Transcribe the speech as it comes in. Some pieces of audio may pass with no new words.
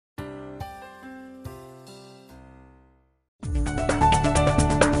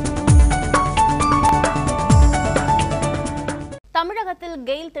தமிழகத்தில்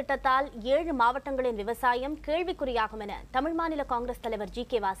கெயில் திட்டத்தால் 7 மாவட்டங்களின் விவசாயம் கேள்விக்குறியாகும் என தமிழ் மாநில காங்கிரஸ் தலைவர்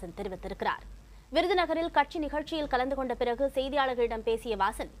ஜி.கே. வாசன் தெரிவித்திருக்கிறார். விருதுநகரில் கட்சி நிகழ்ச்சியில் கலந்து கொண்ட பிறகு செய்தியாளர்களிடம் பேசிய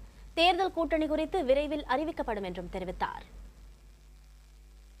வாசன், தேர்தல் கூட்டணி குறித்து விரைவில் அறிவிக்கப்படும் என்றும் தெரிவித்தார்.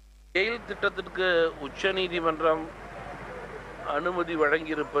 கெயில் திட்டத்திற்கு உச்சநீதிமன்றம் அனுமதி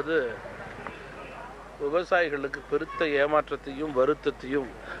வழங்கியிருப்பது விவசாயிகளுக்கு பெருத்த ஏமாற்றத்தையும் வருத்தத்தையும்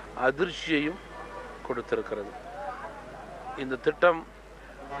அதிர்ச்சியையும் கொடுத்திருக்கிறது. இந்த திட்டம்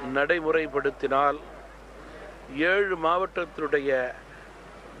நடைமுறைப்படுத்தினால் 7 மாவட்டத்தினுடைய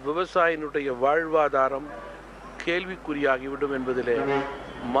விவசாயினுடைய வாழ்வாதாரம் கேள்விக்குறியாகிவிடும் என்பதிலே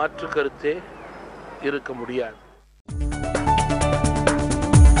மாற்று கருத்தே இருக்க முடியாது.